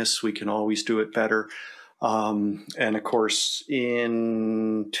minus. We can always do it better. And of course,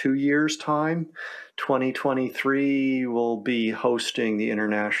 in 2 years' time, 2023, we'll be hosting the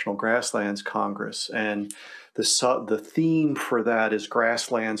International Grasslands Congress. And the theme for that is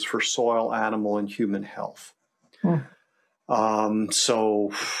grasslands for soil, animal, and human health.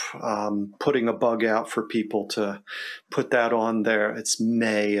 So putting a bug out for people to put that on there. It's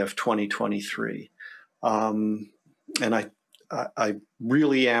May of 2023. And I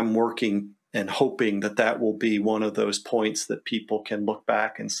really am working and hoping that will be one of those points that people can look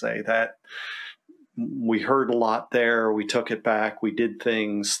back and say that we heard a lot there, we took it back, we did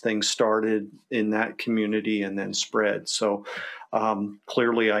things started in that community and then spread. So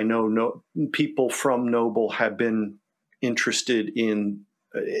clearly I know people from Noble have been interested in,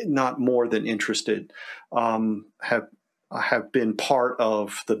 not more than interested, have have been part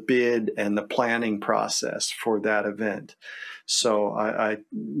of the bid and the planning process for that event. So I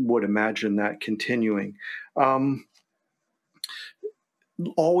would imagine that continuing.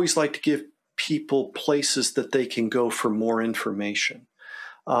 Always like to give people places that they can go for more information.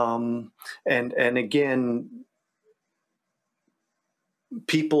 And again,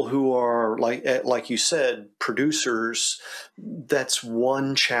 people who are like you said, producers, that's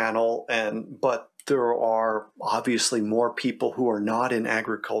one channel, but there are obviously more people who are not in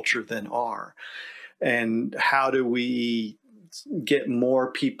agriculture than are. And how do we get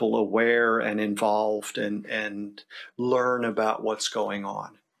more people aware and involved and learn about what's going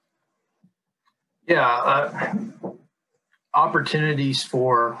on? Yeah, opportunities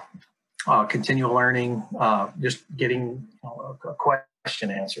for continual learning, just getting a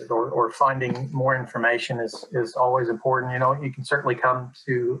question answered, or finding more information is always important. You can certainly come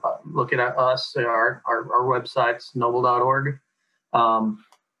to look at us at our website's noble.org.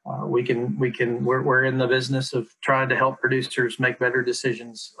 We're in the business of trying to help producers make better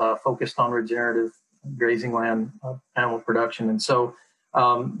decisions focused on regenerative grazing land animal production, and so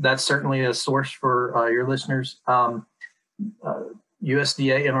that's certainly a source for your listeners.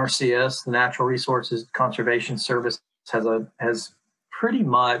 USDA NRCS, the Natural Resources Conservation Service, has pretty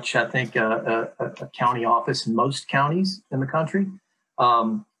much, I think, a county office in most counties in the country.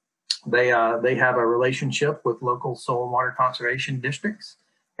 They have a relationship with local soil and water conservation districts,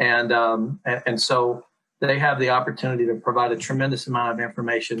 and so they have the opportunity to provide a tremendous amount of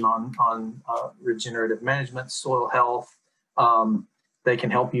information on regenerative management, soil health. They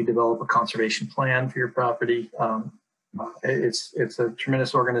can help you develop a conservation plan for your property. It's a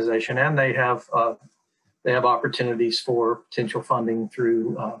tremendous organization, and they have opportunities for potential funding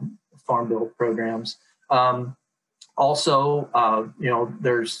through farm bill programs. Also,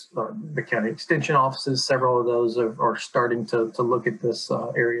 there's the county extension offices. Several of those are starting to look at this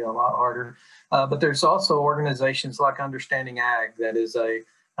area a lot harder. But there's also organizations like Understanding Ag that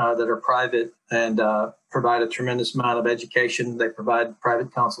are private and provide a tremendous amount of education. They provide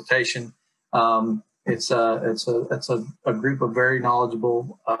private consultation. It's a group of very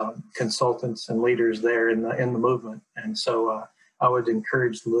knowledgeable consultants and leaders there in the movement, and so I would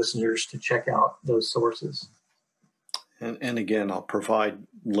encourage the listeners to check out those sources. And again, I'll provide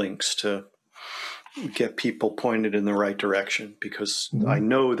links to get people pointed in the right direction, because I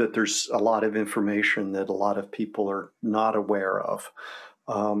know that there's a lot of information that a lot of people are not aware of.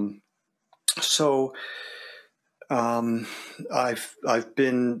 I've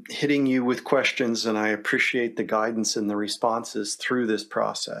been hitting you with questions, and I appreciate the guidance and the responses through this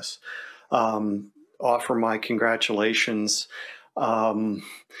process. Offer my congratulations.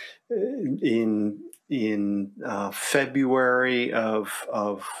 In February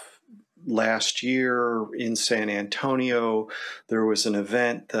of last year in San Antonio, there was an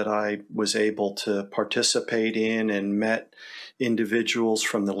event that I was able to participate in and met individuals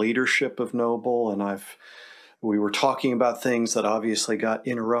from the leadership of Noble, and we were talking about things that obviously got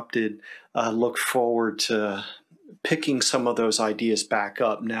interrupted. I look forward to picking some of those ideas back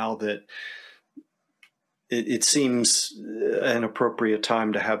up now that it seems an appropriate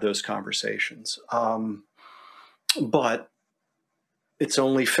time to have those conversations. But it's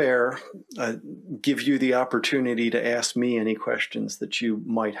only fair, give you the opportunity to ask me any questions that you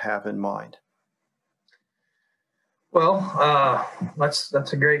might have in mind. Well, that's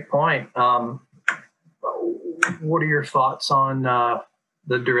a great point. What are your thoughts on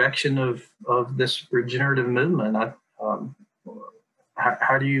the direction of this regenerative movement?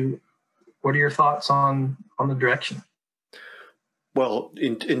 What are your thoughts on the direction? Well,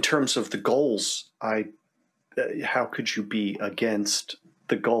 in terms of the goals, how could you be against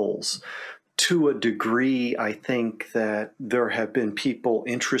the goals? To a degree, I think that there have been people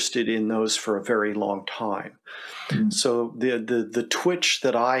interested in those for a very long time. So the twitch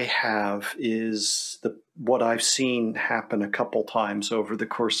that I have is what I've seen happen a couple times over the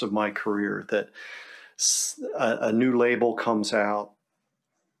course of my career, that a new label comes out.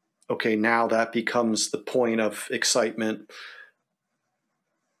 Okay, now that becomes the point of excitement.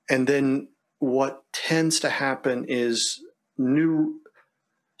 And then what tends to happen is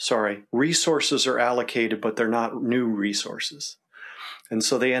resources are allocated, but they're not new resources. And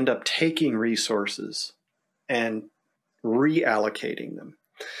so they end up taking resources and reallocating them.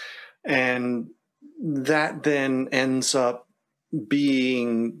 And that then ends up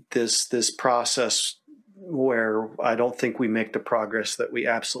being this process where I don't think we make the progress that we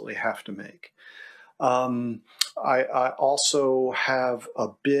absolutely have to make. I also have a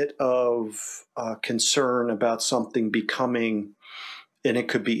bit of concern about something becoming and it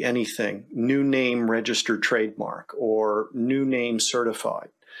could be anything, new name registered trademark or new name certified.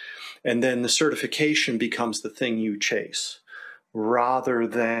 And then the certification becomes the thing you chase rather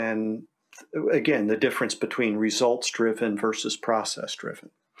than, again, the difference between results driven versus process driven.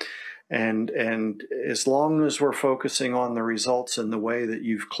 And as long as we're focusing on the results in the way that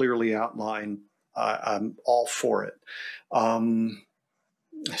you've clearly outlined, I'm all for it.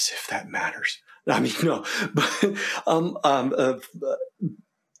 As if that matters. I mean, no, but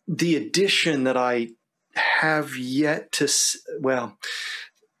the addition that I have yet to, well,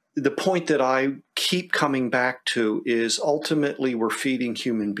 the point that I keep coming back to is ultimately we're feeding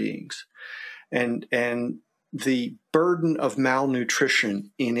human beings. And the burden of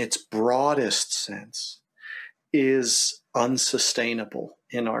malnutrition in its broadest sense is unsustainable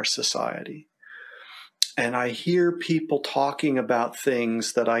in our society. And I hear people talking about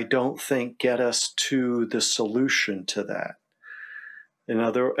things that I don't think get us to the solution to that.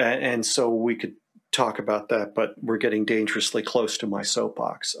 And so we could talk about that, but we're getting dangerously close to my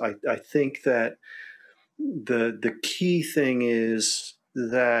soapbox. I think that the key thing is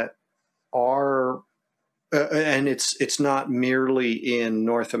that and it's not merely in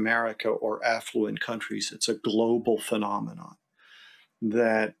North America or affluent countries, it's a global phenomenon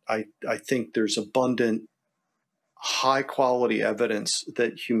that I think there's abundant high quality evidence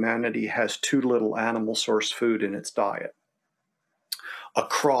that humanity has too little animal source food in its diet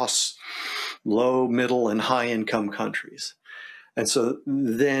across low, middle, and high income countries. And so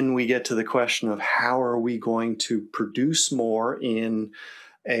then we get to the question of how are we going to produce more in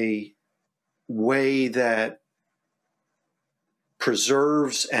a way that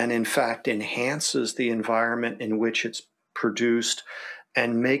preserves and in fact enhances the environment in which it's produced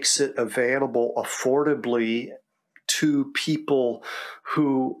and makes it available affordably to people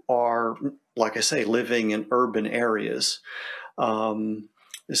who are, like I say, living in urban areas.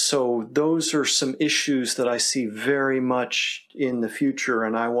 So those are some issues that I see very much in the future,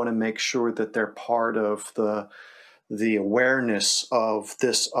 and I want to make sure that they're part of the awareness of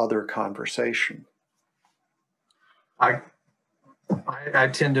this other conversation. I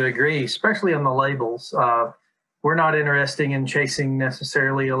tend to agree, especially on the labels. We're not interested in chasing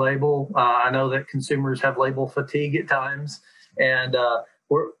necessarily a label. I know that consumers have label fatigue at times, and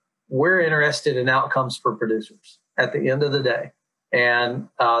we're interested in outcomes for producers at the end of the day. And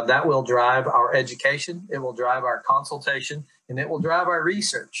that will drive our education, it will drive our consultation, and it will drive our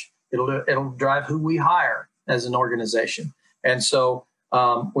research. It'll drive who we hire as an organization. And so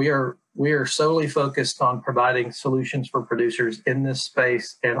we are solely focused on providing solutions for producers in this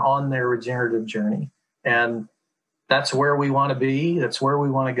space and on their regenerative journey. And that's where we want to be, that's where we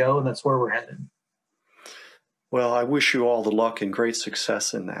want to go, and that's where we're headed. Well, I wish you all the luck and great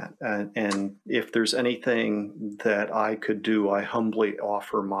success in that. And if there's anything that I could do, I humbly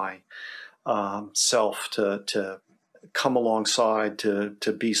offer my self to come alongside,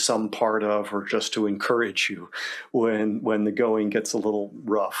 to be some part of, or just to encourage you when the going gets a little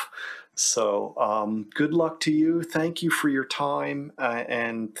rough. So good luck to you. Thank you for your time,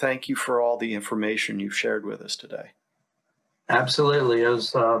 and thank you for all the information you've shared with us today. Absolutely. It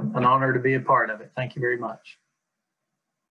was an honor to be a part of it. Thank you very much.